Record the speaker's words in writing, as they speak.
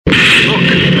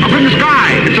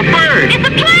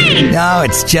No,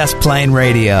 it's Just Plain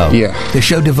Radio. Yeah. The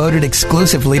show devoted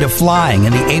exclusively to flying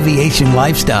and the aviation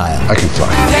lifestyle. I can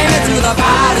fly. Take me to the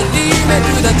pilot, lead me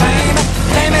to the train.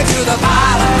 Take me to the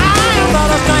pilot, I'm not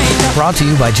a stranger. Brought to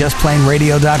you by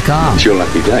JustPlaneRadio.com. It's your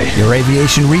lucky day. Your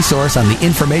aviation resource on the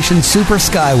information super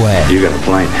skyway. You got a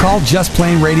plane. Call Just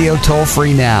Plain Radio toll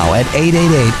free now at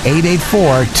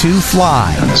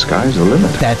 888-884-2FLY. And the sky's the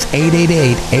limit. That's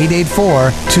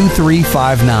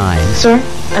 888-884-2359. Sir,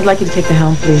 I'd like you to take the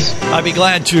helm, please. I'd be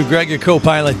glad to, Greg, your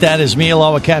co-pilot. That is me,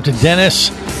 along with Captain Dennis.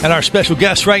 And our special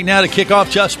guest right now to kick off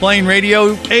Just Plain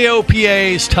Radio,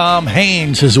 AOPA's Tom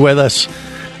Haines is with us,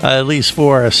 at least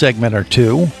for a segment or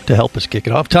two, to help us kick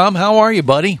it off. Tom, how are you,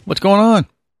 buddy? What's going on?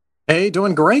 Hey,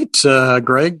 doing great,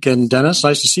 Greg and Dennis.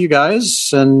 Nice to see you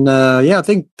guys. And I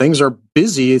think things are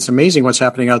busy. It's amazing what's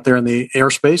happening out there in the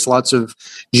airspace. Lots of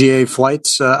GA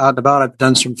flights out and about. I've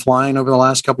done some flying over the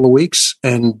last couple of weeks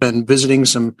and been visiting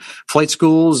some flight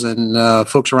schools and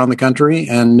folks around the country.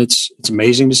 And it's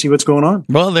amazing to see what's going on.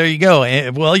 Well, there you go.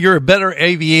 Well, you're a better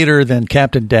aviator than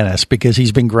Captain Dennis because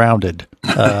he's been grounded.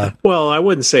 Well, I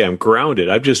wouldn't say I'm grounded.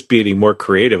 I'm just being more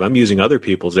creative. I'm using other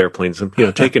people's airplanes. I'm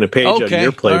taking a page out of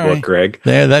your playbook, right. Greg.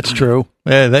 Yeah, that's true.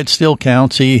 That still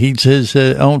counts. He's his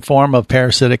own form of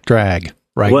parasitic drag.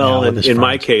 Right. Well, in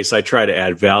my case, I try to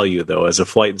add value, though. As a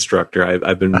flight instructor,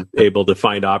 I've been able to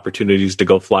find opportunities to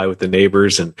go fly with the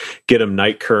neighbors and get them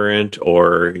night current,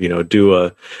 or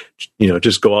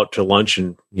just go out to lunch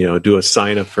and do a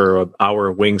sign up for an hour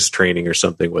of wings training or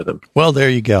something with them. Well, there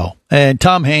you go. And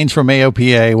Tom Haines from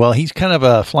AOPA, well, he's kind of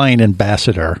a flying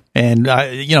ambassador, and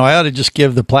I ought to just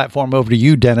give the platform over to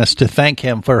you, Dennis, to thank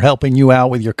him for helping you out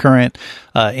with your current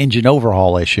engine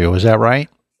overhaul issue. Is that right?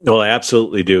 Well, I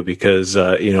absolutely do, because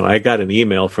I got an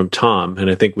email from Tom, and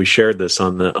I think we shared this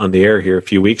on the air here a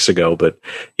few weeks ago. But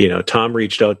Tom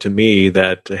reached out to me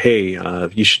that, hey,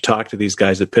 you should talk to these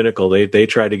guys at Pinnacle. They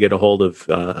tried to get a hold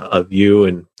of you,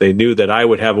 and they knew that I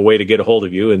would have a way to get a hold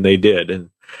of you, and they did.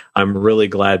 And I'm really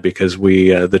glad, because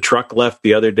the truck left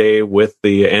the other day with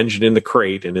the engine in the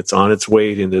crate, and it's on its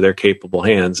way into their capable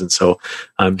hands. And so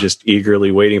I'm just eagerly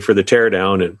waiting for the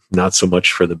teardown and not so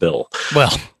much for the bill.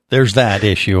 Well, there's that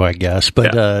issue, I guess.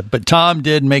 But Tom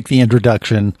did make the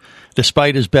introduction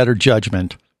despite his better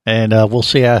judgment. And we'll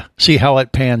see how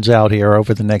it pans out here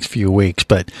over the next few weeks.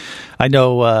 But I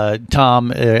know,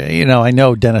 Tom, I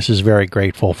know Dennis is very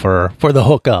grateful for the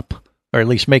hookup, or at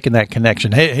least making that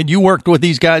connection. Hey, had you worked with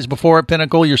these guys before at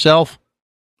Pinnacle yourself?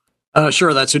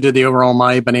 Sure. That's who did the overall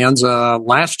My Bonanza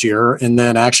last year. And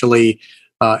then actually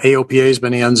AOPA's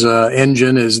Bonanza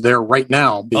engine is there right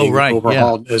now being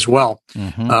overhauled as well.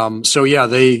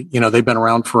 Mm-hmm. They've been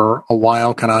around for a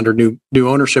while, kind of under new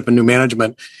ownership and new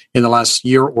management in the last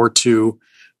year or two.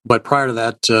 But prior to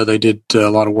that, they did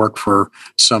a lot of work for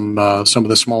some of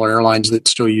the smaller airlines that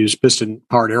still use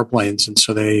piston-powered airplanes, and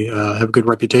so they have a good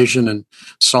reputation and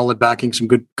solid backing. Some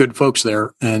good folks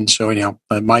there, and so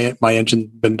my engine's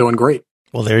been doing great.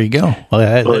 Well, there you go.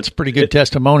 Well, that's pretty good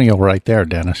testimonial right there,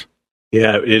 Dennis.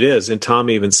 Yeah, it is. And Tom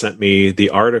even sent me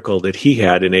the article that he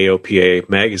had in AOPA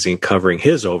magazine covering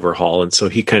his overhaul. And so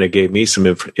he kind of gave me some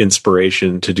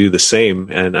inspiration to do the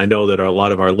same. And I know that a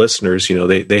lot of our listeners,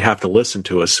 they have to listen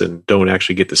to us and don't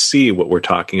actually get to see what we're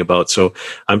talking about. So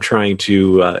I'm trying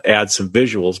to add some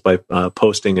visuals by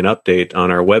posting an update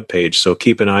on our webpage. So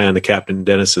keep an eye on the Captain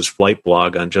Dennis's flight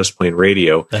blog on Just Plain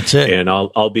Radio. That's it. And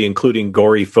I'll be including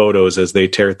gory photos as they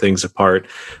tear things apart.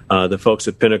 The folks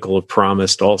at Pinnacle have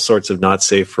promised all sorts of not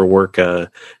safe for work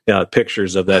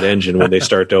pictures of that engine when they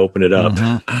start to open it up.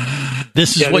 Mm-hmm.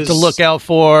 This is what to look out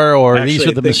for, or actually, these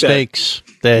are the mistakes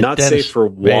that not Dennis safe for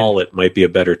wallet might be a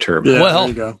better term. Yeah,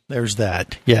 well, there's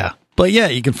that. Yeah. But yeah,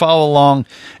 you can follow along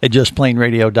at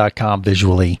justplainradio.com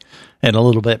visually, and a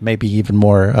little bit, maybe even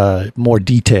more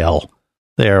detail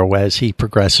there as he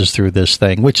progresses through this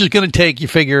thing, which is going to take, you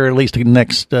figure, at least the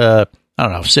next,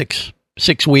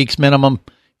 6 weeks minimum.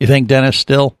 You think, Dennis,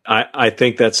 still? I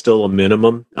think that's still a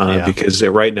minimum because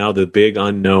right now the big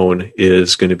unknown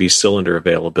is going to be cylinder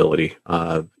availability.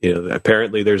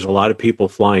 Apparently there's a lot of people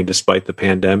flying despite the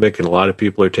pandemic, and a lot of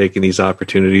people are taking these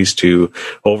opportunities to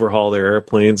overhaul their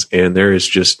airplanes, and there is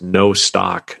just no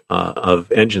stock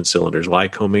of engine cylinders.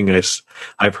 Lycoming,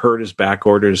 I've heard, is back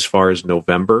ordered as far as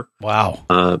November. Wow.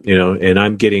 And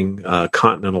I'm getting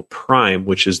Continental Prime,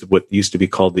 which is what used to be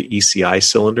called the ECI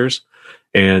cylinders.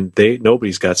 And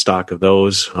nobody's got stock of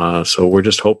those, so we're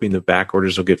just hoping the back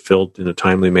orders will get filled in a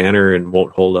timely manner and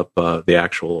won't hold up the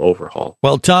actual overhaul.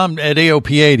 Well, Tom, at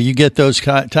AOPA, do you get those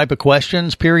type of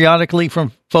questions periodically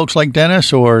from folks like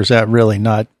Dennis, or is that really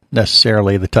not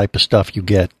necessarily the type of stuff you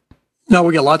get? No,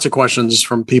 we get lots of questions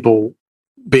from people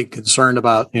being concerned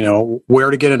about,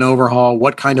 where to get an overhaul,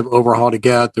 what kind of overhaul to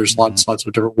get. There's lots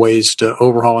of different ways to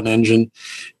overhaul an engine.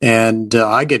 And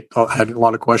I had a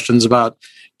lot of questions about,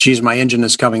 geez, my engine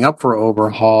is coming up for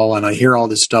overhaul. And I hear all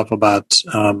this stuff about,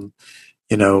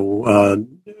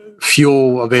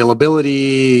 fuel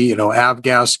availability,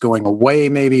 avgas going away,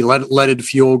 maybe leaded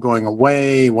fuel going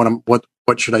away. What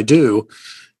should I do?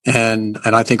 And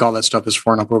I think all that stuff is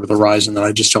far enough over the horizon that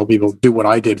I just tell people, do what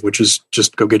I did, which is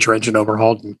just go get your engine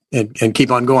overhauled and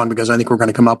keep on going, because I think we're going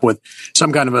to come up with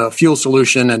some kind of a fuel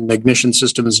solution and ignition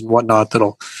systems and whatnot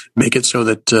that'll make it so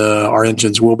that our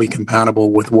engines will be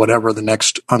compatible with whatever the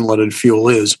next unleaded fuel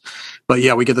is. But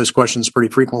yeah, we get those questions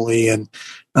pretty frequently, and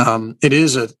it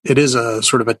is a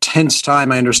sort of a tense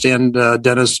time. I understand,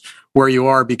 Dennis, where you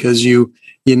are, because you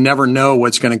never know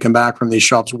what's going to come back from these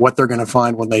shops, what they're going to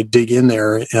find when they dig in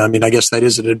there. I mean, I guess that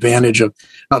is an advantage of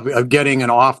getting an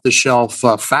off-the-shelf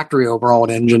factory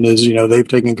overhauled engine is, they've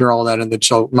taken care of all that, and it's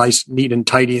so nice, neat, and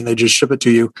tidy, and they just ship it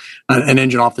to you, an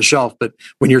engine off the shelf. But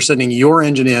when you're sending your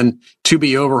engine in to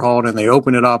be overhauled and they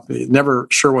open it up, you're never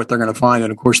sure what they're going to find.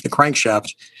 And, of course, the crankshaft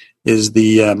is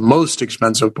the most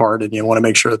expensive part, and you want to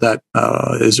make sure that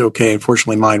is okay.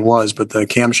 Unfortunately, mine was, but the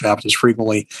camshaft is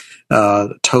frequently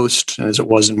toast, as it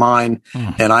was in mine.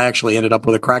 And I actually ended up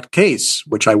with a cracked case,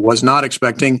 which I was not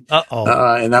expecting.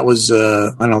 And that was,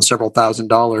 several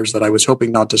 $1,000s that I was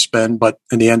hoping not to spend. But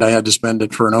in the end, I had to spend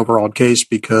it for an overhauled case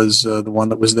because the one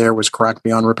that was there was cracked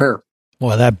beyond repair.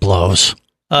 Well, that blows.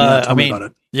 I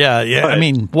mean, yeah. I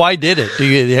mean, why did it? Do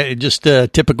you just a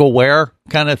typical wear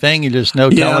kind of thing? You just no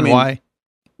telling why?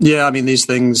 Yeah, I mean, these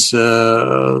things,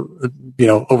 over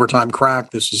time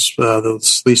crack. This is at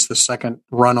least the second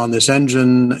run on this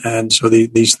engine, and so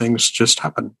these things just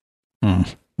happen.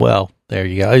 Well, there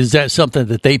you go. Is that something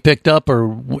that they picked up,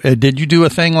 or did you do a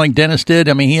thing like Dennis did?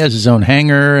 I mean, he has his own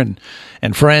hangar and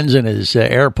friends in his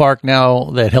air park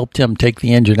now that helped him take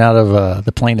the engine out of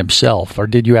the plane himself, or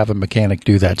did you have a mechanic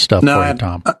do that stuff for you,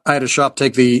 Tom? I had a shop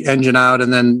take the engine out,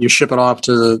 and then you ship it off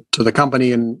to the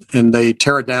company, and they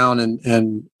tear it down,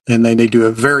 and then they do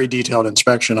a very detailed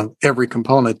inspection of every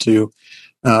component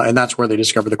and that's where they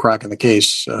discover the crack in the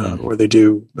case, where they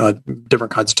do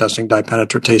different kinds of testing, dye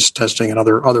penetrance testing, and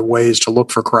other ways to look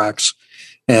for cracks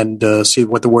and see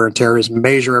what the wear and tear is,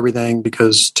 measure everything,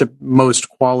 because most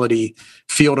quality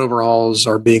field overhauls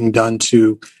are being done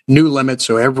to new limits.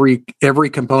 So every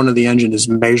component of the engine is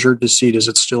measured to see, does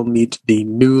it still meet the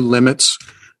new limits?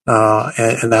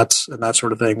 And that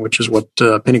sort of thing, which is what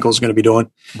Pinnacle is going to be doing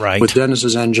with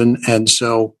Dennis's engine. And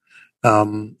so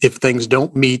if things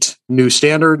don't meet new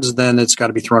standards, then it's got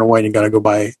to be thrown away and you got to go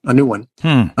buy a new one.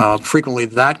 Frequently,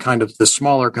 that kind of the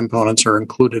smaller components are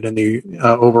included in the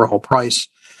overhaul price.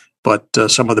 But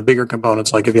some of the bigger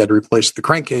components, like if you had to replace the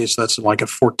crankcase, that's like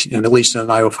and at least in an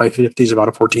IO 550 is about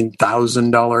a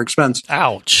 $14,000 expense.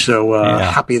 Ouch. So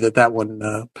happy that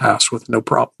one passed with no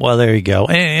problem. Well, there you go.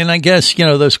 And I guess,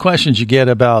 those questions you get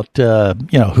about,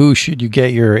 who should you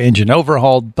get your engine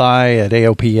overhauled by at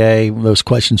AOPA, those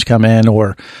questions come in,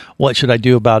 or what should I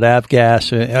do about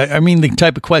avgas? I mean, the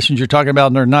type of questions you're talking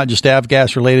about, they're not just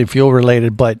avgas related, fuel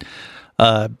related, but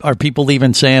are people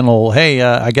even saying, well, hey,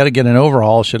 I got to get an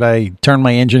overhaul. Should I turn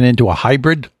my engine into a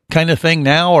hybrid kind of thing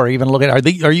now? Or even look at,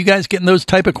 are you guys getting those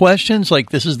type of questions?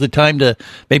 Like this is the time to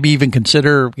maybe even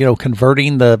consider,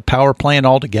 converting the power plant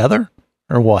altogether,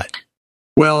 or what?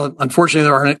 Well, unfortunately,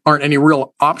 there aren't any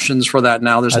real options for that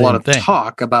now. There's a lot of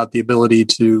talk about the ability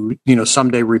to,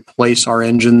 someday replace our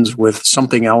engines with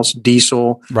something else,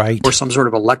 diesel, or some sort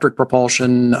of electric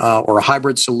propulsion, or a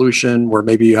hybrid solution where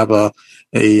maybe you have a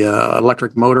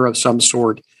electric motor of some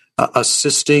sort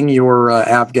assisting your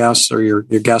avgas or your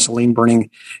gasoline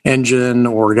burning engine,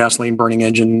 or gasoline burning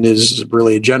engine is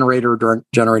really a generator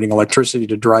generating electricity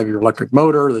to drive your electric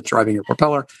motor that's driving your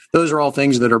propeller. Those are all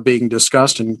things that are being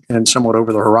discussed and somewhat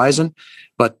over the horizon,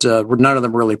 but none of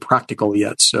them really practical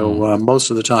yet. So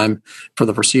most of the time for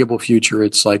the foreseeable future,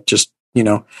 it's like just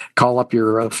call up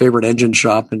your favorite engine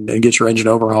shop and get your engine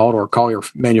overhauled, or call your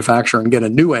manufacturer and get a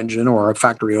new engine or a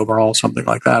factory overhaul, something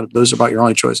like that. Those are about your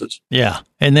only choices. Yeah.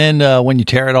 And then when you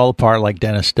tear it all apart like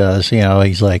Dennis does,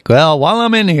 he's like, well, while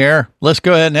I'm in here, let's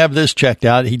go ahead and have this checked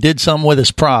out. He did something with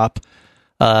his prop.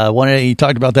 He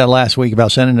talked about that last week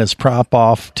about sending his prop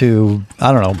off to,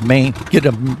 get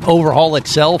an overhaul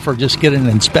itself or just get an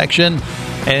inspection.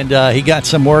 And he got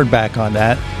some word back on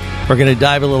that. We're going to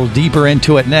dive a little deeper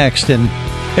into it next. And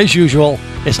as usual,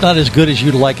 it's not as good as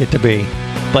you'd like it to be.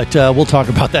 But we'll talk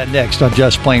about that next on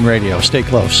Just Plane Radio. Stay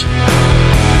close.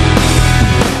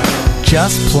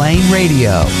 Just Plane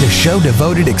Radio, the show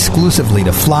devoted exclusively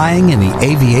to flying and the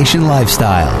aviation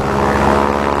lifestyle.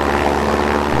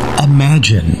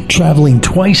 Imagine traveling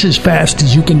twice as fast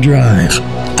as you can drive.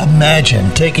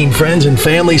 Imagine taking friends and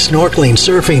family snorkeling,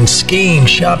 surfing, skiing,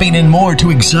 shopping, and more to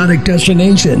exotic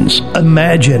destinations.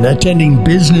 Imagine attending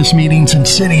business meetings in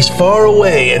cities far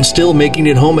away and still making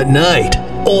it home at night.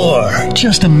 Or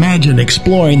just imagine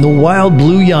exploring the wild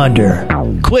blue yonder.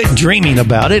 Quit dreaming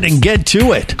about it and get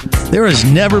to it. There has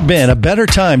never been a better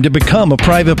time to become a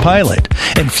private pilot,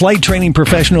 and Flight Training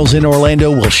Professionals in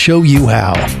Orlando will show you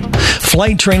how.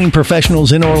 Flight Training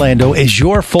Professionals in Orlando is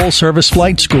your full-service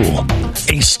flight school.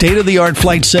 A state-of-the-art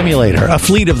flight simulator, a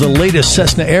fleet of the latest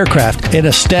Cessna aircraft, and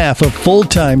a staff of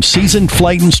full-time seasoned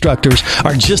flight instructors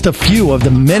are just a few of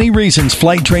the many reasons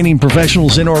Flight Training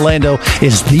Professionals in Orlando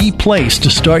is the place to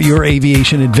start your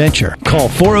aviation adventure. Call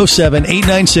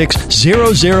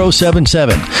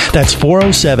 407-896-0077. That's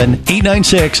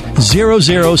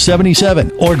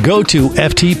 407-896-0077. Or go to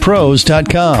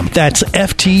ftpros.com. That's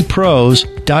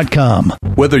ftpros.com.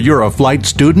 Whether you're a flight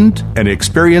student, an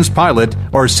experienced pilot,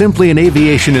 or simply an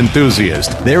aviation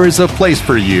enthusiast, there is a place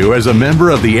for you as a member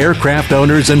of the Aircraft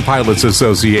Owners and Pilots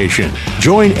Association.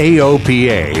 Join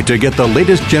AOPA to get the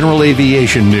latest general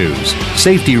aviation news,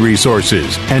 safety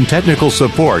resources, and technical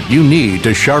support you need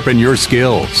to sharpen your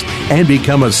skills and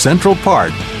become a central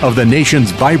part of the nation's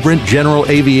vibrant general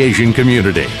aviation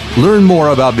community. Learn more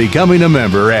about becoming a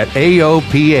member at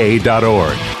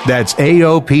AOPA.org. That's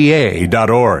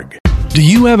AOPA.org. Do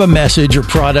you have a message or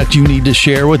product you need to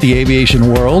share with the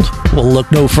aviation world? Well, look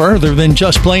no further than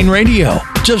Just Plane Radio.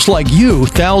 Just like you,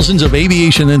 thousands of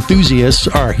aviation enthusiasts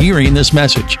are hearing this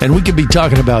message, and we could be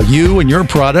talking about you and your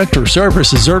product or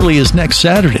service as early as next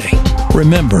Saturday.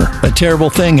 Remember, a terrible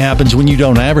thing happens when you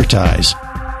don't advertise.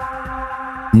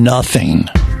 Nothing.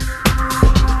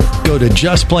 Go to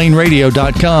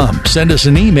justplaneradio.com, send us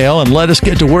an email, and let us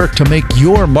get to work to make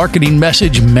your marketing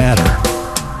message matter.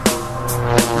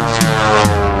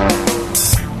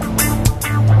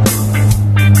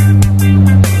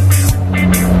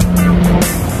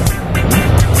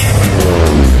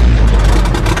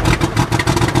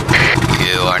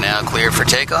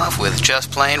 Takeoff with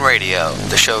Just Plane Radio,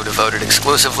 the show devoted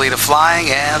exclusively to flying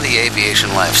and the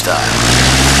aviation lifestyle.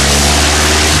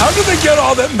 How do they get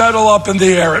all that metal up in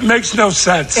the air? It makes no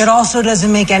sense. It also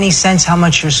doesn't make any sense how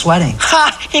much you're sweating.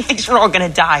 Ha! He thinks we're all gonna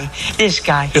die. This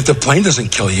guy. If the plane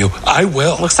doesn't kill you, I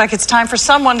will. Looks like it's time for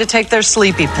someone to take their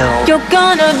sleepy pill. You're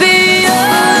gonna be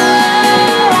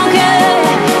okay.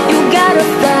 You gotta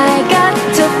fly, got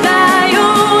to fly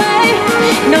away.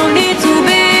 No need to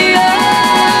be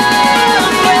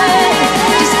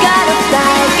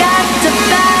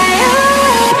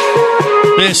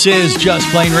This is Just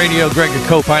Plane Radio. Greg, a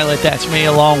co-pilot. That's me,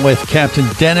 along with Captain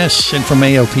Dennis, and from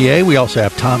AOPA. We also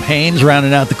have Tom Haynes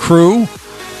rounding out the crew.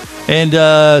 And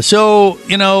so,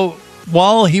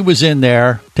 while he was in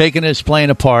there taking his plane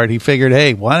apart, he figured,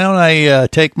 hey, why don't I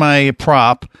take my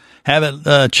prop, have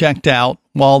it checked out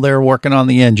while they're working on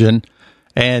the engine.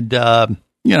 And,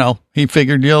 he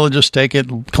figured, just take it,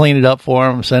 clean it up for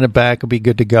him, send it back, it'll be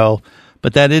good to go.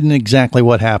 But that isn't exactly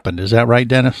what happened. Is that right,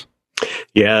 Dennis?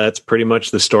 Yeah, that's pretty much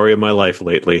the story of my life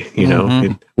lately.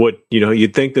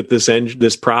 You'd think that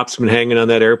this prop's been hanging on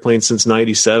that airplane since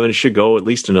 '97. It should go at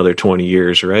least another 20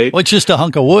 years, right? Well, it's just a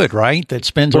hunk of wood, right? That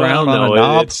spins around on a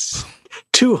knob. It's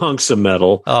two hunks of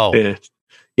metal. Oh, there's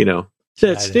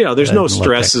no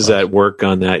stresses at work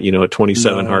on that. At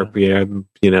 27 RPM,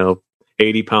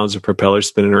 80 pounds of propeller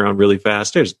spinning around really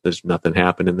fast. There's nothing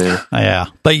happening there. Yeah,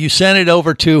 but you sent it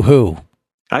over to who?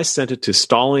 I sent it to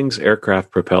Stallings Aircraft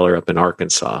Propeller up in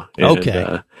Arkansas. And,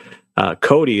 okay.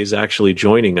 Cody is actually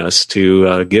joining us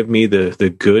to give me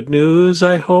the good news,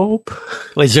 I hope.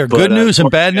 Well, is there good news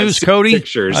and bad news, Cody?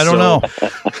 Pictures, I don't know.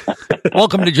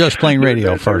 Welcome to Just Plane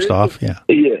Radio, first off. Yeah.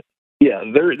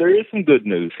 There is some good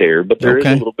news here, but there is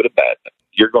a little bit of bad news.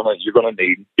 You're gonna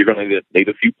need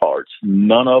a few parts.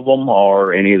 None of them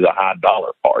are any of the high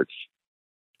dollar parts.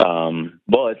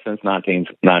 But since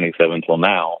 1997 till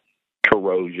now,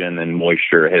 corrosion and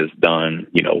moisture has done,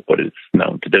 what it's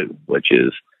known to do, which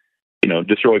is,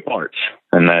 destroy parts.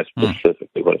 And that's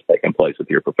specifically what is taking place with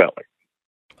your propeller.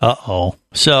 Uh-oh.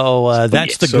 So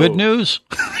that's the good news?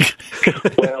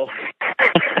 Well,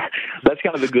 that's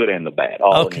kind of the good and the bad,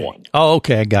 all in one. Oh,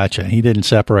 okay. Gotcha. He didn't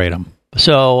separate them.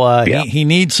 So he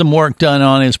needs some work done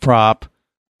on his prop.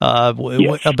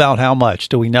 About how much?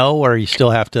 Do we know, or you still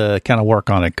have to kind of work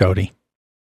on it, Cody?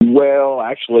 Well,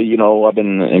 actually, I've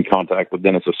been in contact with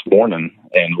Dennis this morning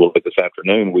and a little bit this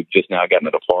afternoon. We've just now gotten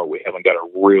to the part we haven't got a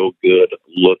real good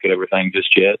look at everything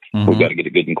just yet. Mm-hmm. We've got to get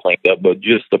it good and cleaned up, but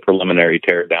just the preliminary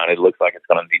tear down, it looks like it's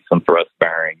going to need some thrust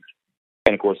bearings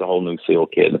and, of course, a whole new seal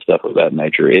kit and stuff of that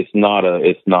nature. It's not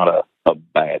a a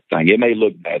bad thing. It may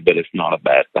look bad, but it's not a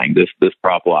bad thing. This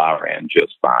prop will ran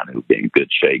just fine. It'll be in good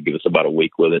shape. Give us about a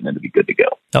week with it, and it'll be good to go.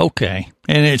 Okay.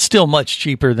 And it's still much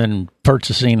cheaper than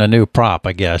purchasing a new prop,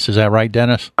 I guess. Is that right,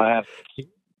 Dennis?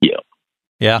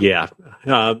 Yeah.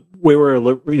 We were,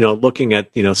 looking at,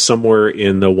 somewhere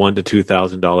in the $1,000 to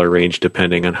 $2,000 range,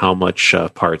 depending on how much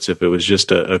parts. If it was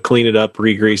just a clean it up,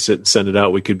 re-grease it, and send it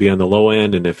out, we could be on the low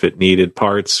end. And if it needed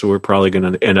parts, we're probably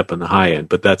going to end up on the high end.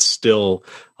 But that's still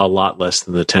a lot less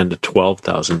than the $10,000 to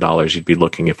 $12,000 you'd be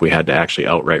looking if we had to actually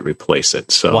outright replace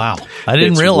it. So wow, I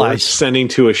didn't realize sending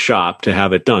to a shop to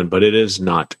have it done, but it is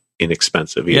not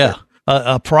inexpensive either.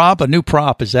 Yeah, a new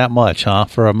prop is that much, huh?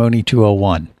 For a Mooney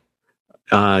 201.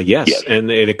 Yes. And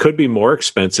it could be more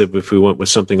expensive if we went with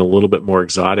something a little bit more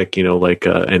exotic, like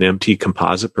an MT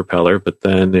composite propeller. But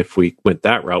then if we went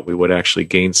that route, we would actually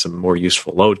gain some more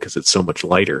useful load because it's so much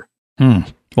lighter.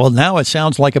 Well, now it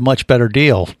sounds like a much better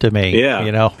deal to me.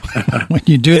 Yeah. When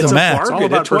you do the math. It's all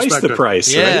about twice the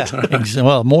price, right?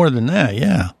 Well, more than that.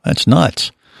 Yeah. That's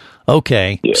nuts.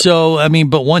 Okay. Yeah. So,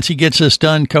 but once he gets this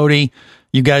done, Cody,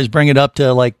 you guys bring it up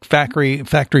to like factory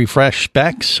fresh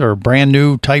specs or brand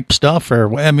new type stuff, or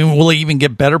will he even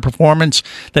get better performance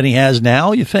than he has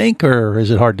now, you think, or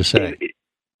is it hard to say?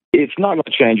 It's not going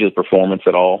to change his performance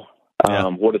at all. Yeah.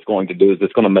 What it's going to do is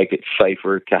it's going to make it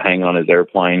safer to hang on his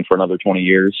airplane for another 20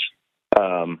 years.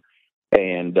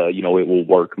 It will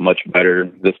work much better.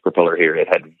 This propeller here, it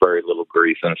had very little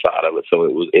grease inside of it,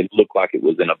 so it looked like it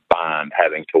was in a bind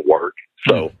having to work.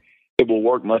 So it will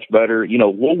work much better.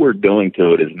 What we're doing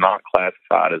to it is not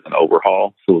classified as an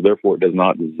overhaul, so therefore it does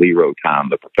not zero time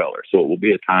the propeller. So it will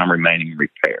be a time remaining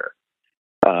repair.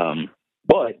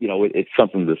 But it's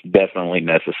something that's definitely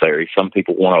necessary. Some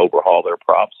people want to overhaul their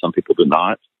props. Some people do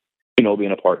not.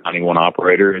 Being a Part 91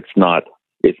 operator, it's not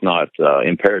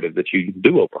imperative that you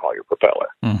do overhaul your propeller.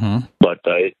 Mm-hmm. But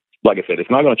like I said, it's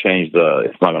not going to change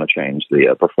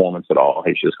the performance at all.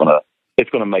 It's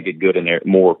going to make it good and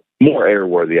more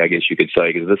airworthy, I guess you could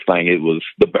say, because this thing,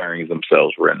 the bearings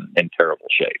themselves were in terrible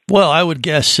shape. Well, I would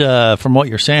guess from what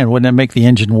you're saying, wouldn't it make the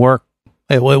engine work?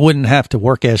 It wouldn't have to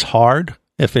work as hard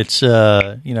if it's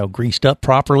greased up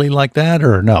properly like that,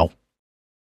 or no?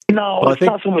 No, it's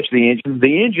not so much the engine.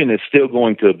 The engine is still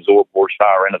going to absorb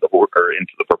horsepower into the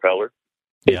propeller.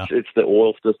 Yeah. It's the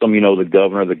oil system, the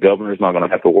governor. The governor is not going to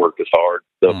have to work as hard.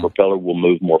 The propeller will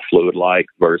move more fluid-like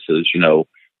versus,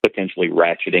 potentially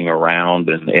ratcheting around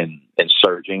and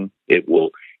surging.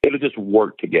 It'll just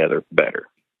work together better.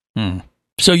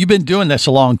 So you've been doing this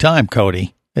a long time,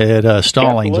 Cody, at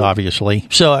Stallings, obviously.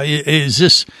 So is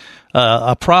this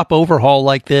a prop overhaul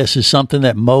like this is something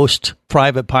that most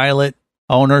private pilot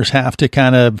owners have to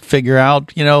kind of figure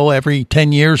out, every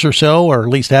 10 years or so, or at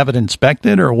least have it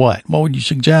inspected, or what? What would you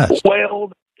suggest?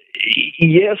 Well,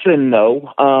 yes and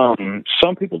no.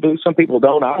 Some people do, some people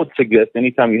don't. I would suggest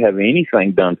anytime you have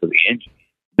anything done to the engine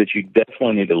that you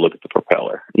definitely need to look at the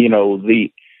propeller. The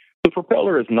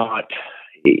propeller is not,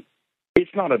 it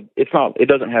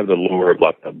doesn't have the lure of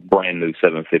like a brand new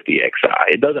 750 XI.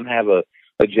 It doesn't have a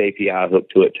JPI hook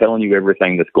to it telling you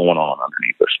everything that's going on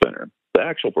underneath the spinner. The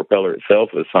actual propeller itself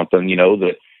is something,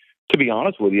 that, to be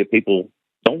honest with you, people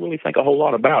don't really think a whole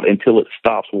lot about until it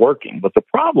stops working. But the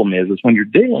problem is when you're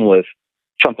dealing with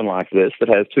something like this that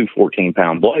has two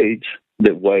 14-pound blades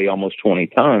that weigh almost 20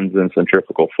 tons in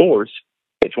centrifugal force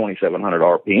at 2,700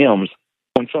 RPMs,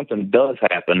 when something does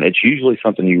happen, it's usually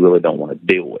something you really don't want to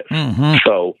deal with. Mm-hmm.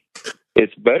 So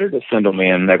it's better to send them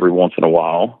in every once in a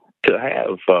while to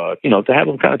have, to have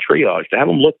them kind of triage, to have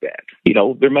them looked at.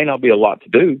 There may not be a lot to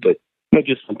do, but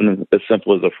just something as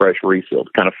simple as a fresh reseal to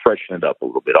kind of freshen it up a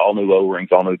little bit. All new O-rings,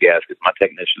 all new gaskets. My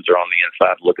technicians are on the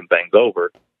inside looking things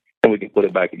over, and we can put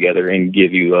it back together and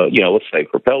give you, a safe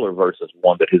propeller versus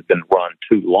one that has been run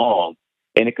too long,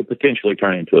 and it could potentially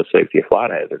turn into a safety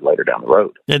flight hazard later down the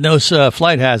road. And those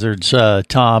flight hazards,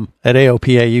 Tom, at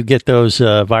AOPA, you get those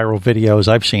viral videos.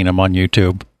 I've seen them on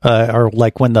YouTube, or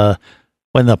like when the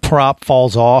prop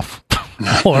falls off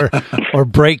or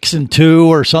breaks in two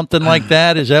or something like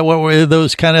that. Is that what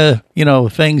those kind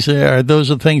of, things are? Those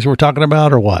are the things we're talking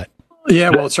about, or what? Yeah,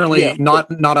 well, it's certainly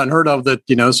not unheard of that,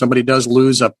 somebody does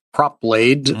lose a prop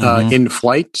blade in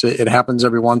flight. It happens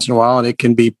every once in a while, and it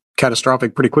can be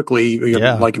catastrophic pretty quickly,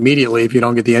 like immediately if you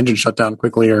don't get the engine shut down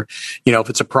quickly, or, if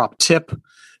it's a prop tip.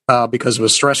 Because of a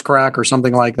stress crack or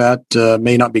something like that,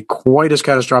 may not be quite as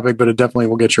catastrophic, but it definitely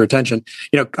will get your attention.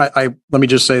 Let me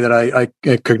just say that I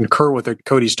concur with what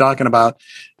Cody's talking about.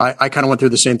 I kind of went through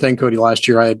the same thing, Cody, last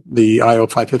year. I had the IO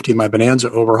 550, my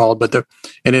Bonanza overhauled,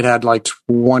 and it had like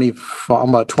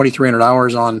 2,300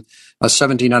 hours on a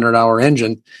 1,700 hour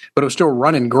engine, but it was still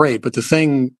running great. But the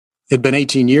thing it'd been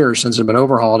 18 years since it'd been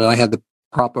overhauled, and I had the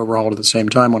prop overhauled at the same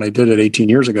time when I did it 18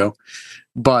 years ago.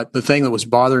 But the thing that was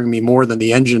bothering me more than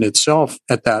the engine itself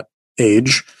at that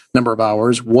age, number of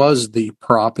hours, was the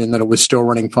prop, in that it was still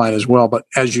running fine as well. But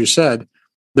as you said,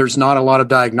 there's not a lot of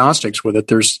diagnostics with it.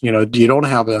 There's, you don't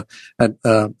have a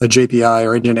JPI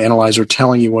or engine analyzer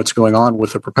telling you what's going on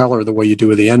with the propeller the way you do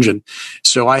with the engine.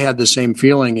 So I had the same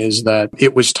feeling, is that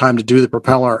it was time to do the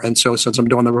propeller. And so since I'm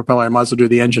doing the propeller, I might as well do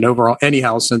the engine overall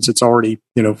anyhow, since it's already,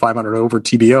 500 over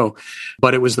TBO.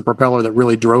 But it was the propeller that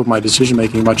really drove my decision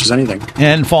making, much as anything.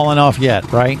 And fallen off yet,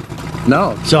 right?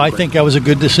 No. So I think that was a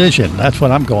good decision. That's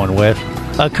what I'm going with.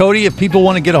 Cody, if people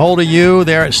want to get a hold of you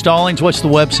there at Stallings, what's the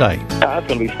website? It's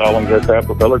going to be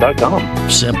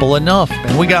StallingsAircraftPropeller.com. Simple enough.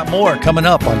 And we got more coming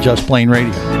up on Just Plain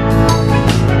Radio.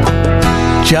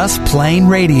 Just Plain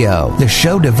Radio, the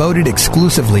show devoted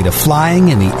exclusively to flying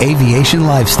and the aviation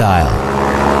lifestyle.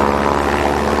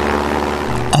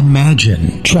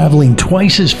 Imagine traveling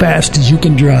twice as fast as you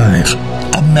can drive.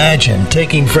 Imagine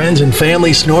taking friends and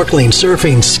family snorkeling,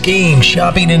 surfing, skiing,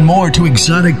 shopping, and more to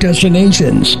exotic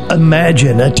destinations.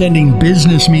 Imagine attending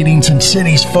business meetings in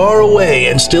cities far away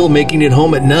and still making it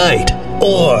home at night.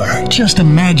 Or just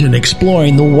imagine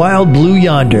exploring the wild blue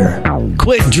yonder.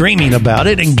 Quit dreaming about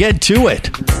it and get to it.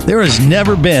 There has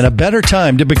never been a better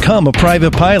time to become a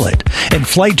private pilot, and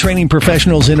Flight Training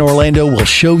Professionals in Orlando will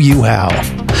show you how.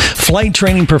 Flight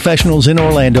Training Professionals in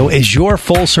Orlando is your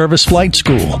full-service flight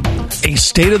school. A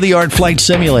state-of-the-art flight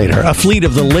simulator, a fleet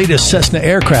of the latest Cessna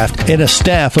aircraft, and a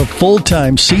staff of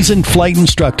full-time seasoned flight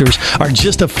instructors are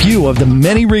just a few of the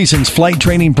many reasons Flight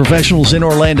Training Professionals in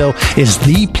Orlando is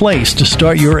the place to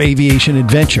start your aviation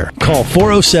adventure. Call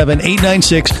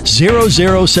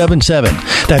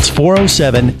 407-896-0077. That's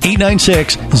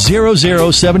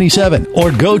 407-896-0077.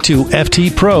 Or go to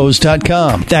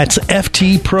ftpros.com. That's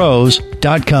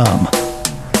ftpros.com.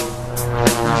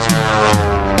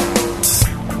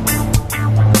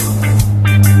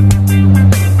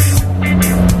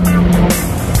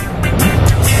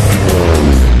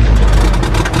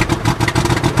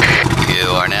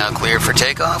 For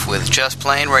takeoff with Just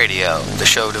Plain Radio, the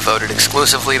show devoted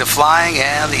exclusively to flying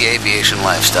and the aviation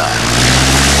lifestyle.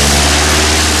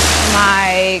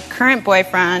 My current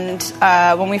boyfriend,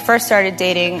 when we first started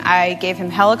dating, I gave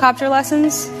him helicopter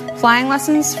lessons, flying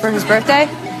lessons for his birthday.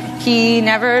 He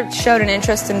never showed an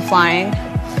interest in flying,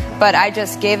 but I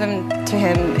just gave him to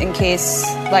him in case,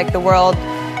 the world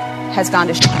has gone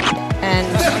to shit and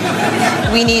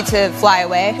we need to fly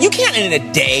away. You can't in a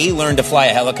day learn to fly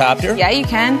a helicopter. Yeah, you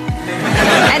can.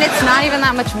 And it's not even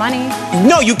that much money.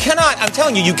 No, you cannot. I'm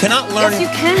telling you, you cannot learn. Yes, you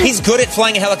can. He's good at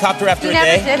flying a helicopter after a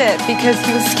day. He never did it because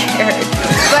he was scared.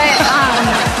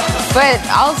 But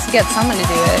I'll get someone to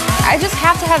do it. I just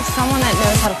have to have someone that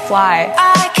knows how to fly.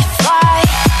 I can fly.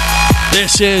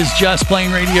 This is Just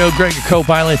Plain Radio. Greg, your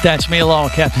co-pilot. That's me, along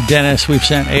with Captain Dennis. We've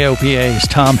sent AOPA's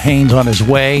Tom Haynes on his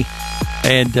way,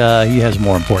 and he has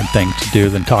more important things to do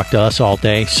than talk to us all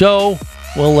day. So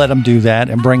we'll let him do that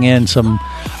and bring in some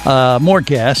more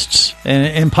guests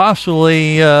and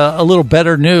possibly a little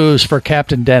better news for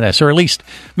Captain Dennis, or at least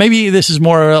maybe this is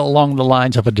more along the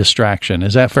lines of a distraction.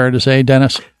 Is that fair to say,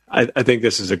 Dennis? I think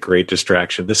this is a great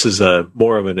distraction. This is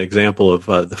more of an example of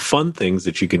the fun things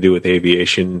that you can do with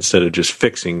aviation instead of just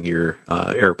fixing your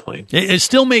airplane. It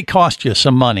still may cost you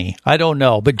some money. I don't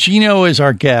know. But Gino is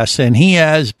our guest, and he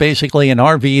has basically an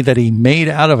RV that he made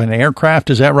out of an aircraft.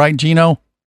 Is that right, Gino?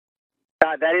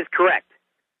 That is correct.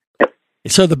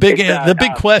 So the big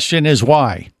question is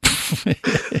why?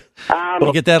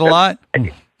 You get that a lot?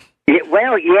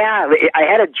 Well, yeah. I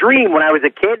had a dream when I was a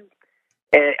kid.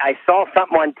 I saw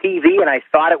something on TV, and I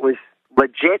thought it was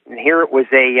legit, and here it was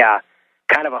a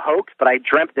kind of a hoax, but I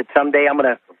dreamt that someday I'm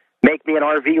going to make me an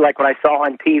RV like what I saw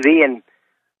on TV, and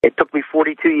it took me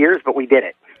 42 years, but we did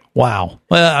it. Wow.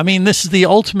 Well, I mean, this is the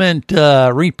ultimate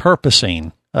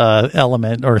repurposing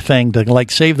element or thing to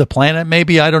save the planet,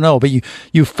 maybe. I don't know. But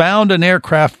you found an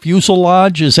aircraft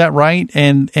fuselage, is that right?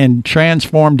 And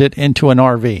transformed it into an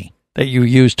RV that you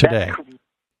use today.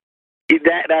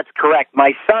 That's correct.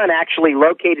 My son actually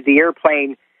located the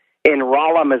airplane in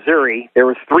Rolla, Missouri. There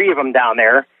was 3 of them down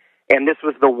there, and this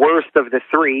was the worst of the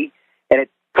 3. And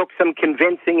it took some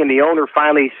convincing, and the owner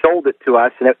finally sold it to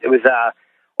us. And it was a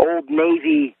old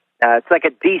Navy. It's like a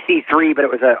DC-3, but it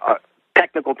was a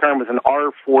technical term was an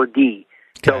R4D.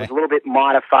 So it was a little bit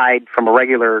modified from a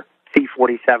regular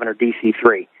C-47 or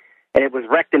DC-3. And it was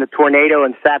wrecked in a tornado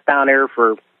and sat down there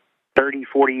for 30,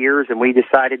 40 years, and we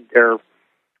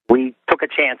took a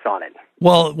chance on it.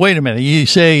 Well, wait a minute. You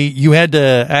say you had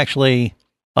to actually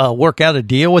work out a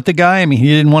deal with the guy? I mean, he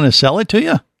didn't want to sell it to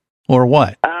you? Or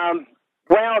what? Well,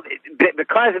 Well,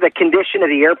 because of the condition of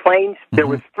the airplanes, there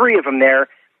was 3 of them there,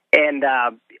 and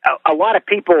a lot of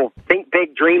people think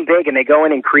big, dream big, and they go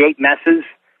in and create messes,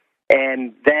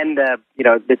 and then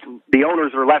the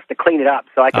owners are left to clean it up.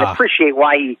 So I can appreciate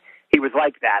why he was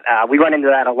like that. We run into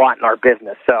that a lot in our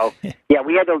business. So yeah,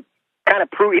 we had to kind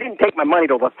of prove. He didn't take my money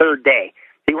till the 3rd day.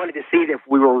 He wanted to see if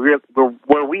we were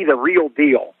we the real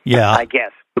deal. Yeah, I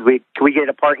guess. Could we get it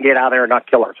apart and get out of there and not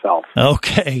kill ourselves?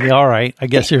 Okay, all right. I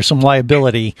guess there's some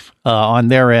liability on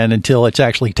their end until it's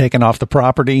actually taken off the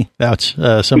property. That's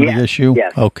some of the issue?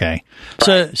 Yes. Okay.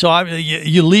 Right. So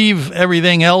you leave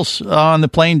everything else on the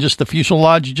plane, just the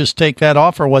fuselage, you just take that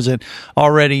off, or was it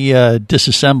already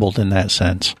disassembled in that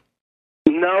sense?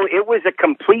 No, it was a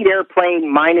complete airplane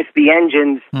minus the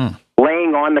engines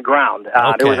laying on the ground.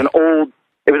 There was an old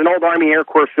Army Air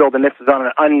Corps field, and this was on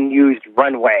an unused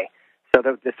runway. So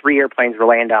the 3 airplanes were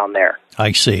laying down there.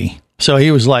 I see. So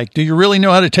he was like, do you really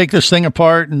know how to take this thing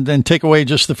apart and then take away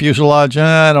just the fuselage?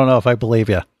 I don't know if I believe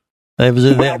you. We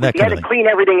had to clean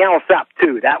everything else up,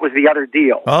 too. That was the other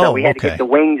deal. Oh, so we had to get the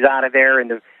wings out of there and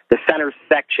the center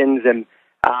sections. And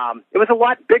it was a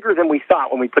lot bigger than we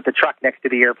thought when we put the truck next to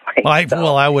the airplane.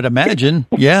 Well, I would imagine.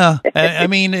 Yeah. I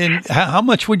mean, how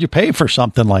much would you pay for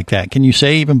something like that? Can you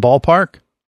say even ballpark?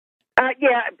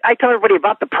 Yeah, I tell everybody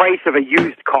about the price of a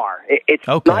used car. It's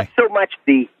not so much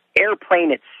the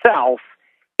airplane itself,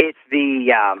 it's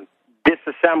the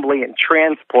disassembly and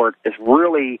transport is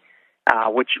really,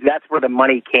 that's where the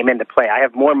money came into play. I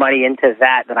have more money into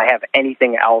that than I have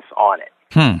anything else on it.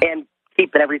 And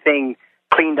keeping everything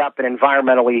cleaned up and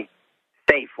environmentally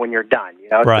safe when you're done. You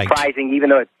know, it's surprising, even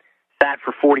though it sat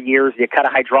for 40 years, you cut a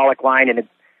hydraulic line and it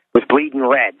was bleeding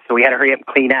red. So we had to hurry up and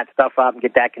clean that stuff up and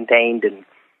get that contained, and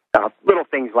little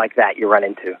things like that you run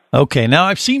into. Okay, now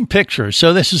I've seen pictures.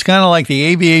 So this is kind of like the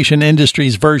aviation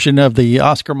industry's version of the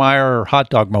Oscar Mayer hot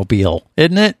dog mobile,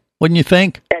 isn't it? Wouldn't you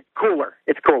think? It's cooler.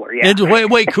 It's cooler, yeah. It's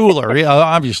way cooler,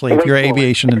 obviously, if you're an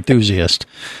aviation enthusiast.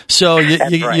 So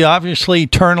you obviously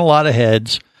turn a lot of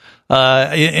heads.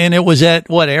 And it was at,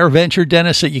 AirVenture,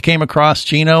 Dennis, that you came across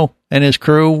Gino and his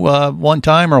crew one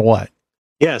time, or what?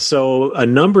 Yeah, so a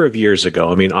number of years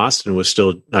ago, I mean, Austin was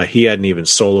still, he hadn't even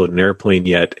soloed an airplane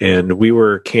yet, and we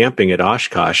were camping at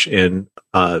Oshkosh, and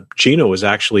Gino was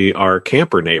actually our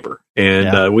camper neighbor,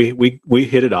 and we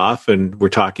hit it off, and we're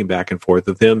talking back and forth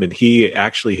with him, and he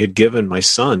actually had given my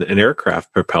son an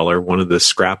aircraft propeller, one of the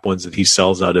scrap ones that he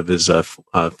sells out of his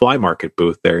fly market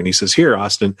booth there, and he says, here,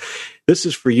 Austin, this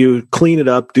is for you, clean it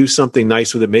up, do something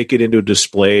nice with it, make it into a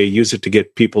display, use it to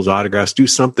get people's autographs, do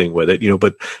something with it,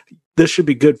 but this should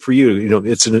be good for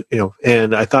you.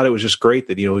 And I thought it was just great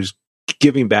that, he's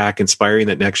giving back, inspiring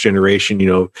that next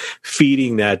generation,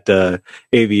 feeding that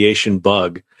aviation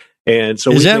bug. And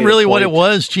so is that really what it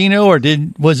was, Gino, or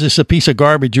was this a piece of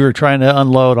garbage you were trying to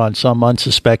unload on some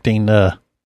unsuspecting? No,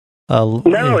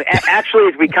 actually,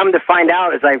 as we come to find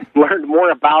out, as I've learned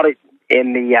more about it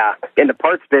in the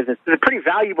parts business, it's a pretty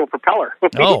valuable propeller.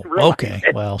 Oh, okay.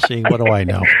 Well, see, what do I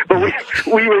know? But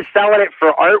we were selling it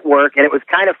for artwork, and it was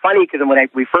kind of funny because when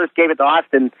we first gave it to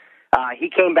Austin, he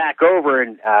came back over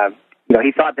and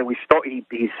he thought that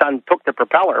his son took the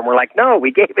propeller, and we're like, no,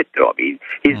 we gave it to him.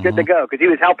 He's good to go, because he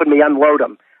was helping me unload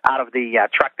him out of the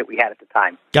truck that we had at the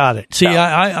time. Got it. See,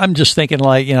 I'm just thinking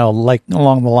like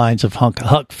along the lines of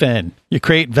Huck Finn. You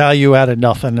create value out of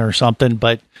nothing or something,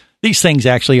 but these things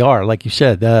actually are, like you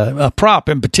said, a prop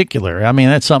in particular. I mean,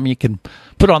 that's something you can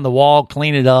put on the wall,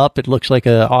 clean it up. It looks like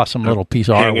an awesome little piece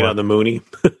of artwork. Hang it on the Mooney.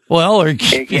 Well, or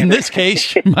in this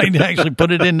case, you might actually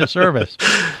put it into service.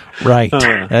 Right.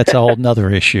 That's a whole nother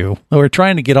issue. We're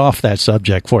trying to get off that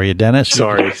subject for you, Dennis.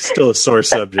 Sorry, still a sore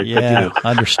subject. Yeah,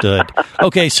 understood.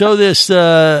 Okay, so this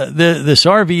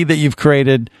RV that you've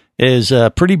created is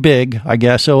pretty big, I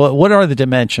guess. So what are the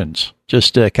dimensions?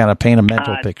 Just to kind of paint a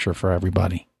mental picture for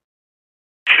everybody.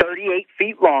 38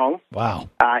 feet long. Wow.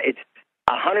 It's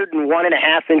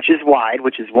 101.5 inches wide,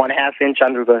 which is 1/2 inch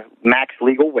under the max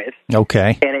legal width.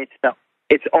 Okay. And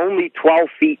it's only 12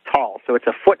 feet tall, so it's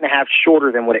 1.5 foot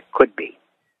shorter than what it could be.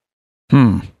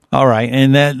 All right.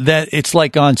 And that it's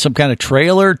like on some kind of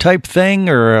trailer type thing,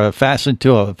 or fastened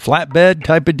to a flatbed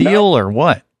type of deal, or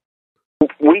what?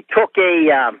 We took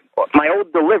my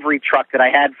old delivery truck that I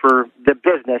had for the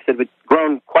business. It had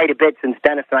grown quite a bit since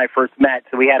Dennis and I first met,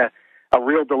 so we had a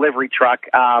real delivery truck.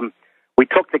 We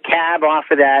took the cab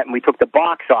off of that, and we took the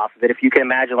box off of it, if you can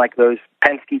imagine, like those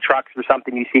Penske trucks or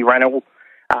something you see rental.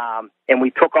 And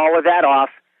we took all of that off.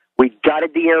 We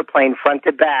gutted the airplane front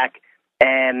to back,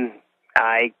 and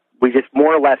we just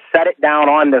more or less set it down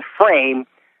on the frame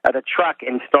of the truck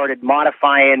and started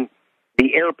modifying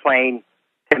the airplane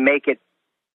to make it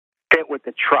fit fit with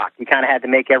the truck. You kind of had to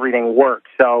make everything work.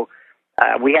 So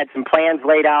we had some plans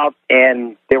laid out,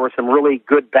 and there were some really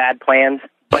good, bad plans.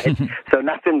 But so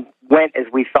nothing went as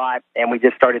we thought, and we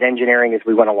just started engineering as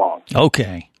we went along.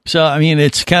 Okay. So, I mean,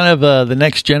 it's kind of the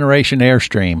next generation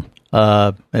Airstream.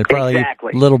 And probably a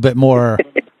little bit more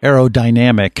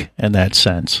aerodynamic in that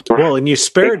sense. Well, and you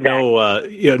spared no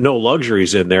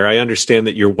luxuries in there. I understand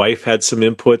that your wife had some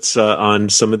inputs on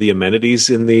some of the amenities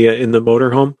in the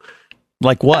motorhome.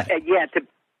 Like what?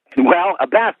 A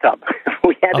bathtub.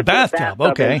 We had to bathtub. Put a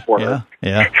bathtub Okay. in for her.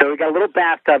 Yeah. So we got a little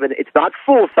bathtub, and it's not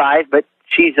full size, but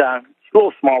she's a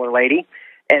little smaller lady.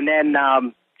 And then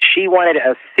she wanted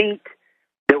a seat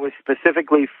that was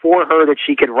specifically for her that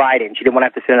she could ride in. She didn't want to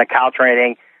have to sit on a couch or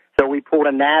anything. So we pulled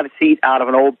a nav seat out of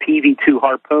an old PV2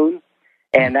 Harpoon,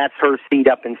 and that's her seat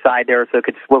up inside there, so it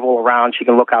could swivel around. She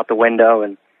can look out the window,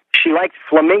 and she likes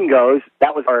flamingos.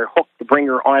 That was our hook to bring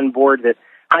her on board that,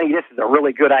 honey, this is a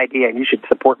really good idea, and you should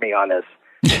support me on this.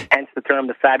 Hence the term,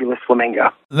 the fabulous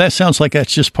flamingo. That sounds like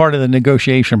that's just part of the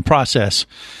negotiation process.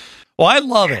 Well, I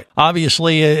love it.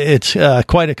 Obviously, it's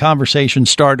quite a conversation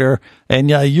starter,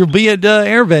 and you'll be at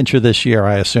AirVenture this year,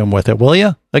 I assume, with it, will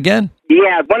you, again?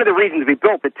 Yeah, one of the reasons we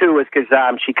built it, too, is because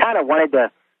she kind of wanted to,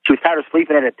 she was tired of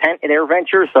sleeping in a tent at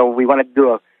AirVenture, so we wanted to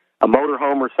do a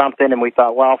motorhome or something, and we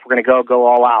thought, well, if we're going to go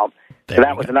all out. So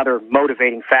that was another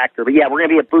motivating factor. But, yeah, we're going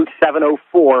to be at booth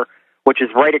 704, which is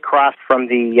right across from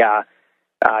the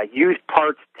used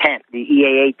parts tent, the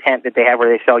EAA tent that they have where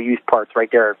they sell used parts right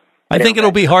there. I think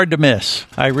it'll be hard to miss.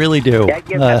 I really do. I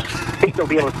think you'll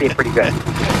be able to see it pretty good.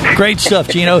 Great stuff,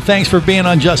 Gino. Thanks for being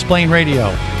on Just Plain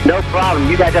Radio. No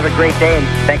problem. You guys have a great day, and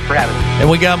thanks for having me. And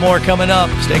we got more coming up.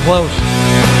 Stay close.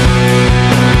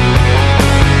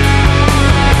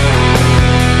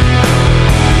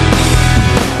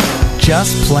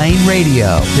 Just Plain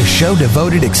Radio, the show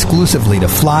devoted exclusively to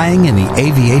flying and the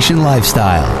aviation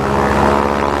lifestyle.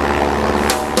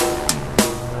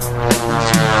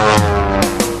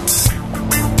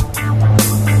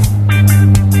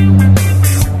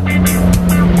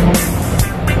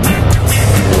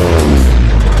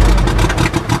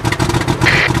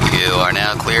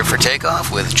 For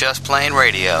takeoff with Just Plain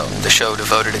Radio, the show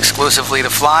devoted exclusively to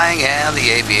flying and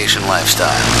the aviation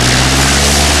lifestyle.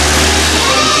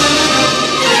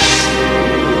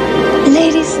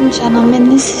 Ladies and gentlemen,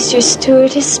 this is your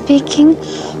stewardess speaking.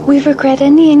 We regret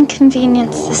any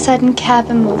inconvenience the sudden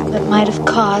cabin movement might have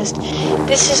caused.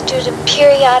 This is due to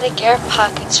periodic air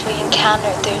pockets we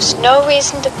encounter. There's no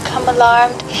reason to become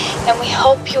alarmed, and we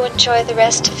hope you enjoy the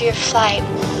rest of your flight.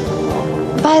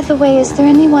 By the way, is there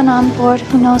anyone on board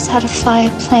who knows how to fly a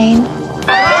plane?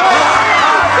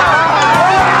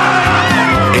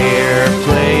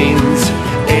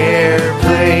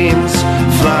 Airplanes,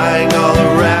 flying all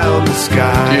around the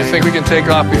sky. Do you think we can take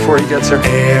off before he gets here?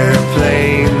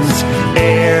 Airplanes,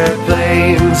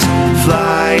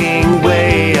 flying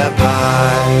way up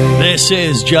high. This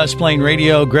is Just Plain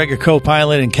Radio. Greg, a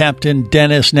co-pilot, and Captain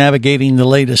Dennis navigating the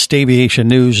latest aviation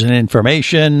news and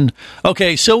information.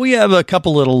 Okay, so we have a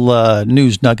couple little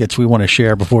news nuggets we want to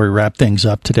share before we wrap things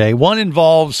up today. One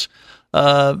involves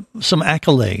some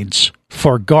accolades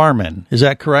for Garmin. Is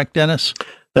that correct, Dennis?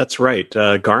 That's right.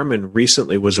 Garmin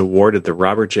recently was awarded the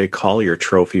Robert J. Collier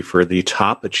Trophy for the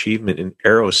top achievement in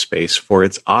aerospace for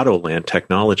its Autoland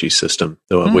technology system,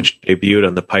 which debuted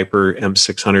on the Piper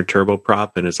M600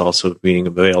 turboprop and is also being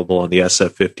available on the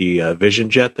SF-50 Vision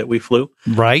Jet that we flew.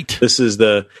 Right. This is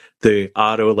the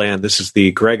Autoland. This is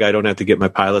the, Greg, I don't have to get my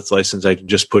pilot's license. I can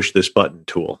just push this button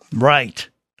tool. Right.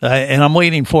 And I'm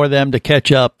waiting for them to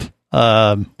catch up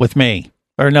with me.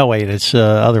 Or no, wait, it's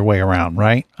other way around,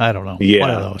 right? I don't know. Yeah. One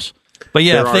of those. But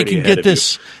yeah, if they can get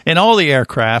this in all the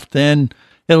aircraft, then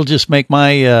it'll just make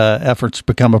my efforts to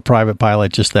become a private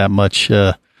pilot just that much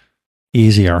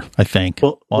easier, I think.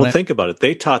 Well, think about it.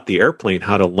 They taught the airplane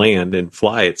how to land and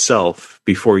fly itself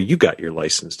before you got your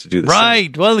license to do the same.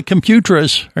 Right. Well, the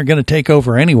computers are going to take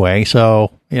over anyway,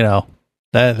 so,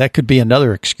 that could be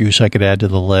another excuse I could add to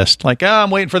the list. Like,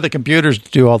 I'm waiting for the computers to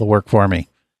do all the work for me.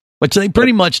 Which they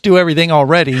pretty much do everything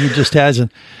already. The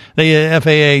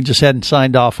FAA just hadn't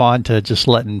signed off on to just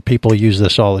letting people use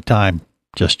this all the time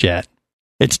just yet.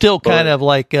 It's still kind of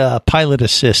like pilot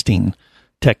assisting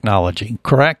technology,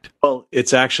 correct? Well,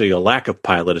 it's actually a lack of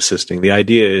pilot assisting. The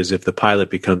idea is if the pilot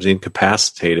becomes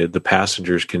incapacitated, the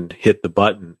passengers can hit the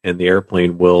button and the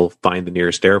airplane will find the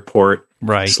nearest airport,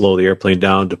 slow the airplane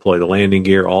down, deploy the landing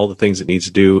gear, all the things it needs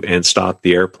to do, and stop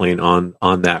the airplane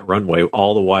on that runway,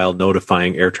 all the while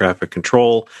notifying air traffic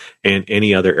control and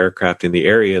any other aircraft in the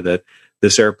area that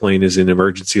this airplane is in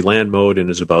emergency land mode and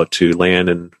is about to land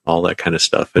and all that kind of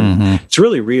stuff. And it's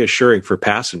really reassuring for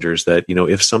passengers that,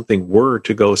 if something were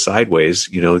to go sideways,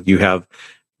 you have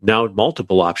now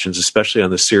multiple options, especially on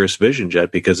the Cirrus Vision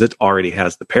Jet, because it already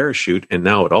has the parachute, and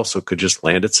now it also could just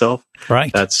land itself.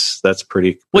 Right. That's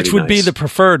pretty Which would nice. be the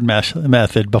preferred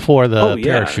method before the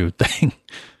parachute thing.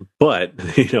 But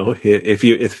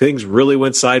if things really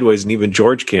went sideways and even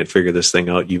George can't figure this thing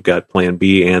out, you've got Plan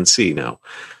B and C now.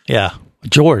 Yeah,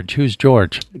 George. Who's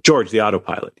George? George, the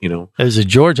autopilot. Is it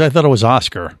George? I thought it was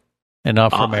Oscar, and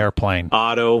not from Airplane.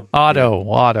 Otto.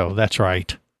 That's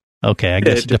right. Okay, I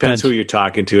guess it depends who you're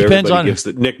talking to. Everybody gives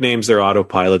the nicknames their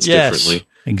autopilots differently.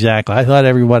 Exactly. I thought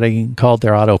everybody called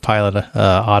their autopilot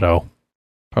Otto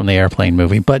from the Airplane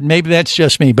movie, but maybe that's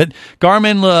just me. But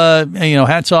Garmin,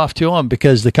 hats off to them,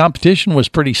 because the competition was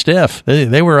pretty stiff.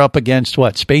 They were up against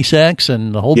SpaceX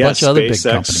and a whole bunch of other big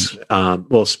companies.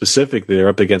 Well, specifically, they're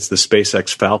up against the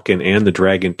SpaceX Falcon and the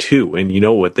Dragon 2.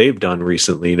 And what they've done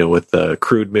recently, with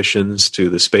crewed missions to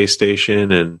the space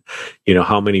station, and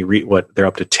how many they're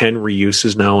up to 10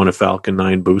 reuses now on a Falcon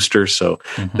 9 booster. So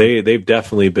they've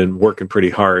definitely been working pretty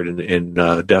hard, and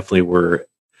definitely were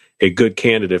a good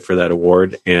candidate for that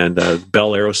award. And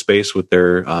Bell Aerospace with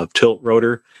their tilt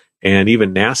rotor, and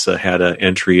even NASA had an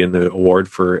entry in the award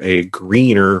for a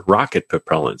greener rocket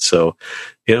propellant. So,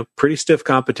 pretty stiff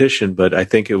competition, but I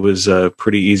think it was a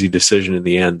pretty easy decision in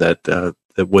the end that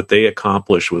what they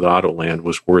accomplished with Autoland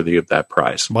was worthy of that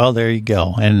prize. Well, there you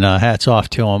go. And hats off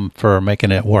to them for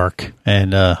making it work.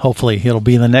 And hopefully it'll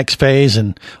be the next phase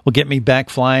and will get me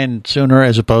back flying sooner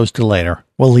as opposed to later.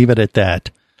 We'll leave it at that.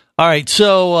 All right,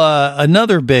 so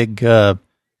another big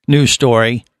news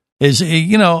story is,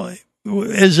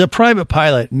 as a private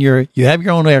pilot and you have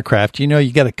your own aircraft,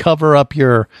 you got to cover up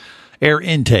your air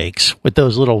intakes with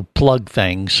those little plug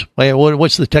things.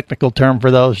 What's the technical term for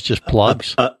those? Just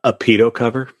plugs? A pitot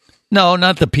cover? No,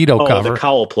 not the pitot cover. The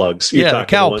cowl plugs. The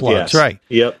cowl plugs, yes. Right.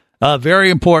 Yep.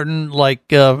 Very important,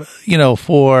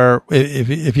 for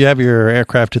if you have your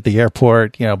aircraft at the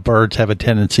airport, birds have a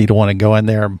tendency to want to go in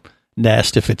there and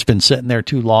nest if it's been sitting there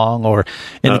too long, or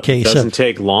in the case it doesn't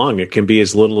take long. It can be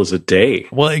as little as a day.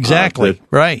 Well, exactly.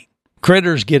 Right.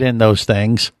 Critters get in those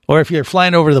things. Or if you're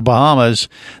flying over the Bahamas,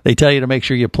 they tell you to make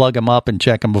sure you plug them up and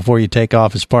check them before you take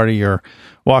off as part of your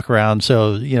walk around.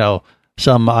 So,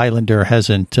 some islander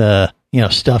hasn't,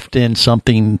 stuffed in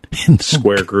something in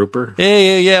square grouper.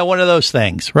 Yeah. One of those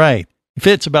things. Right.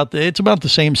 It's about the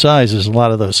same size as a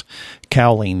lot of those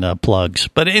cowling plugs.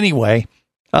 But anyway,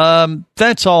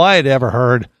 that's all I had ever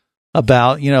heard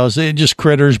about, just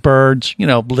critters, birds,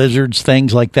 lizards,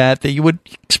 things like that you would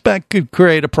expect could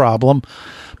create a problem.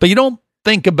 But you don't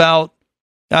think about,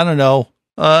 coming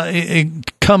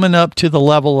up to the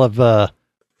level of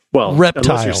reptiles.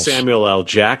 Unless you're Samuel L.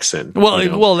 Jackson.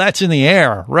 Well, that's in the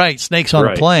air, right? Snakes on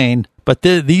a plane. But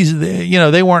these,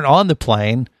 they weren't on the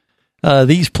plane.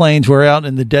 These planes were out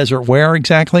in the desert. Where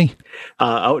exactly?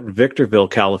 Out in Victorville,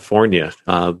 California.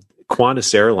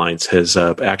 Qantas Airlines has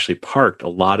actually parked a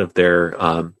lot of their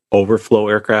overflow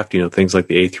aircraft, things like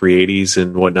the A380s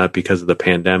and whatnot. Because of the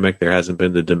pandemic, there hasn't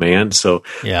been the demand. So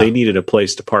they needed a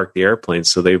place to park the airplanes.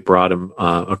 So they brought them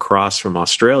across from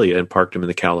Australia and parked them in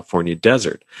the California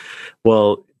desert.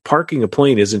 Well, parking a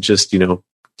plane isn't just,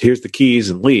 here's the keys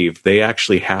and leave. They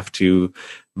actually have to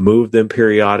move them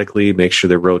periodically, make sure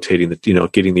they're rotating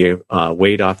getting the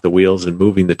weight off the wheels and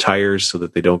moving the tires so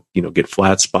that they don't, get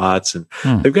flat spots. And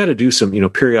they've got to do some,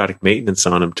 periodic maintenance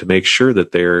on them to make sure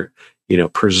that they're,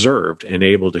 preserved and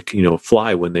able to,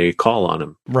 fly when they call on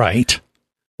them. Right.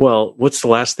 Well, what's the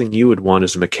last thing you would want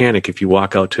as a mechanic if you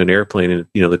walk out to an airplane and,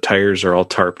 the tires are all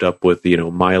tarped up with,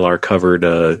 Mylar covered,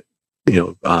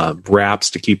 wraps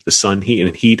to keep the sun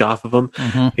heat off of them.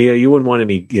 Mm-hmm. Yeah, you wouldn't want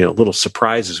any, little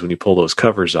surprises when you pull those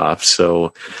covers off.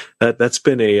 So that's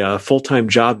been a full-time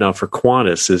job now for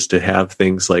Qantas, is to have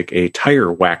things like a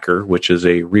tire whacker, which is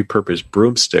a repurposed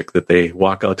broomstick that they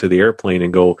walk out to the airplane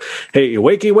and go, "Hey,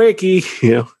 wakey, wakey,"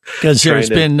 because there's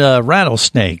been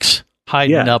rattlesnakes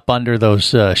hiding up under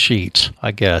those sheets,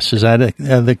 I guess. Is that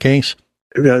the case?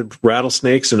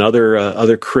 Rattlesnakes and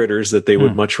other critters that they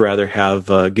would much rather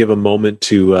have give a moment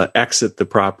to exit the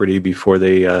property before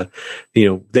they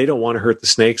they don't want to hurt the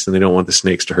snakes, and they don't want the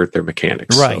snakes to hurt their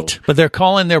mechanics. Right. So, but they're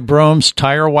calling their brooms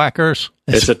tire whackers.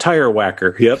 It's a tire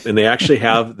whacker. Yep. And they actually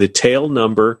have the tail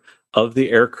number of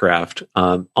the aircraft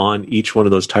on each one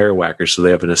of those tire whackers. So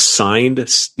they have an assigned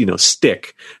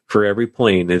stick for every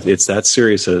plane. It's that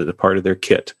serious a part of their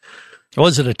kit.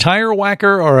 Was it a tire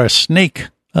whacker or a snake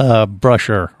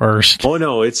brusher or? Oh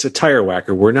no, it's a tire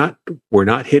whacker. We're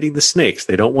not hitting the snakes.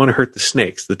 They don't want to hurt the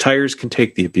snakes. The tires can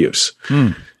take the abuse.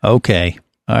 Okay,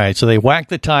 all right. So they whack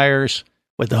the tires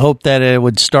with the hope that it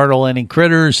would startle any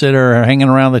critters that are hanging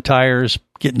around the tires,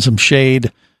 getting some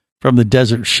shade from the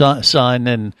desert sun,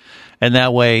 and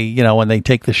that way, you know, when they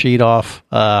take the sheet off,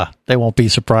 they won't be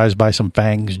surprised by some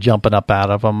fangs jumping up out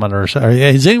of them.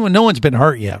 No one's been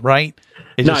hurt yet, right?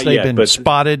 They've been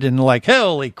spotted and like,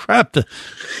 holy crap, the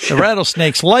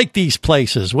rattlesnakes like these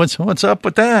places. What's up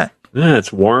with that? Yeah,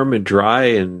 it's warm and dry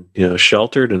and, you know,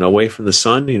 sheltered and away from the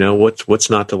sun. You know, what's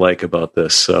not to like about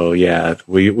this? So yeah,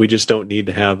 we just don't need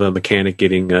to have a mechanic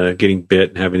getting bit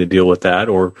and having to deal with that,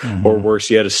 or worse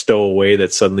yet, a stowaway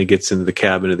that suddenly gets into the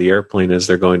cabin of the airplane as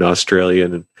they're going to Australia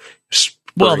and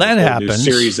well, that happens.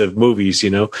 Series of movies, you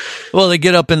know. Well, they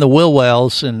get up in the wheel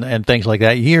wells and things like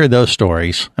that. You hear those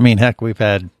stories. I mean, heck, we've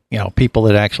had, you know, people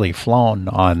that actually flown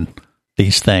on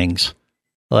these things.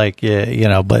 Like, you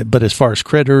know, but as far as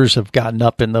critters have gotten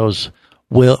up in those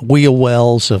wheel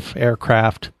wells of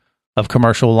aircraft, of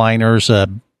commercial liners, but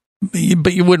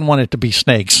you wouldn't want it to be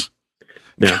snakes.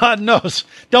 Yeah. God knows.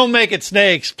 Don't make it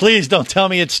snakes. Please don't tell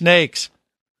me it's snakes.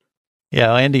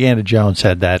 Yeah, Indiana Jones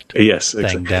had that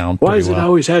thing down. Why does it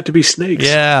always have to be snakes?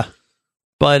 Yeah.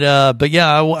 But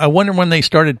yeah, I wonder when they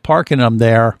started parking them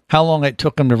there, how long it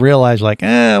took them to realize, like,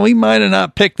 we might have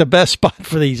not picked the best spot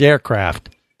for these aircraft.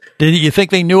 Did you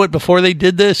think they knew it before they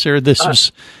did this, or this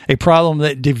was a problem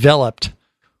that developed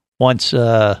once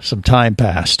some time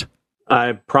passed?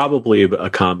 Probably a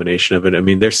combination of it. I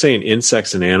mean, they're saying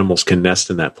insects and animals can nest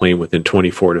in that plane within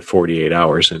 24 to 48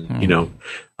 hours. And, you know,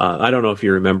 I don't know if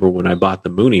you remember when I bought the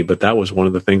Mooney, but that was one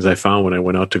of the things I found when I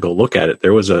went out to go look at it.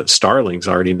 There was starlings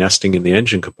already nesting in the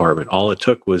engine compartment. All it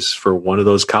took was for one of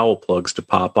those cowl plugs to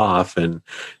pop off. And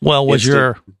was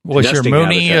your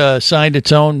Mooney assigned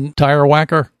its own tire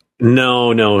whacker? No,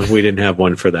 we didn't have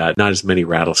one for that. Not as many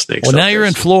rattlesnakes. Well, now you're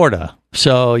in Florida,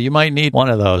 so you might need one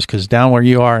of those, because down where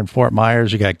you are in Fort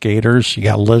Myers, you got gators, you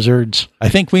got lizards. I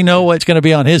think we know what's going to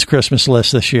be on his Christmas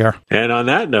list this year. And on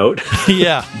that note,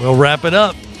 yeah, we'll wrap it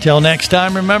up. Till next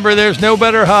time, remember, there's no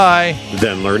better high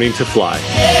than learning to fly.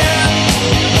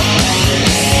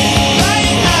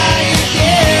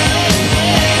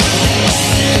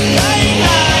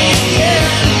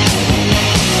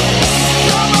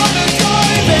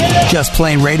 Just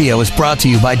Plain Radio is brought to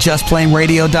you by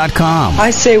JustPlainRadio.com. I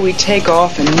say we take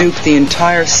off and nuke the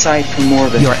entire site from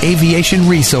orbit. Your aviation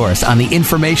resource on the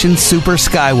information super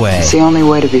skyway. It's the only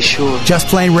way to be sure. Just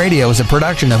Plain Radio is a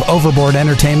production of Overboard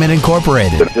Entertainment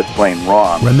Incorporated. Just plain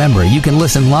wrong. Remember, you can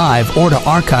listen live or to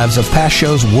archives of past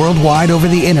shows worldwide over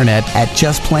the internet at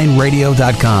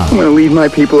JustPlainRadio.com. I'm going to leave my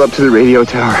people up to the radio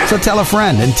tower. So tell a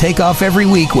friend and take off every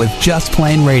week with Just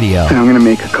Plain Radio. And I'm going to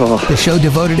make a call. The show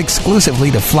devoted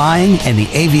exclusively to flying and the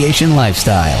aviation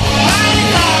lifestyle.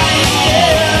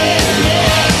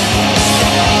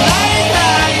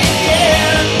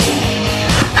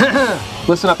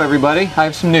 Listen up, everybody. I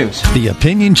have some news. The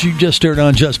opinions you just heard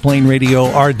on Just Plain Radio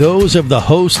are those of the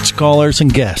hosts, callers,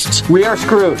 and guests. We are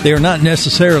screwed. They are not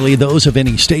necessarily those of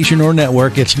any station or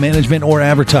network, its management, or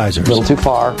advertisers. A little too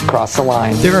far, cross the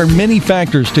line. There are many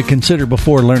factors to consider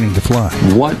before learning to fly.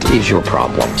 What is your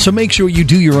problem? So make sure you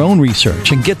do your own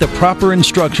research and get the proper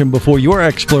instruction before your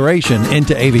exploration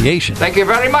into aviation. Thank you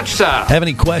very much, sir. Have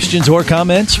any questions or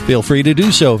comments? Feel free to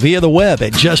do so via the web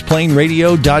at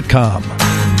JustPlainRadio.com.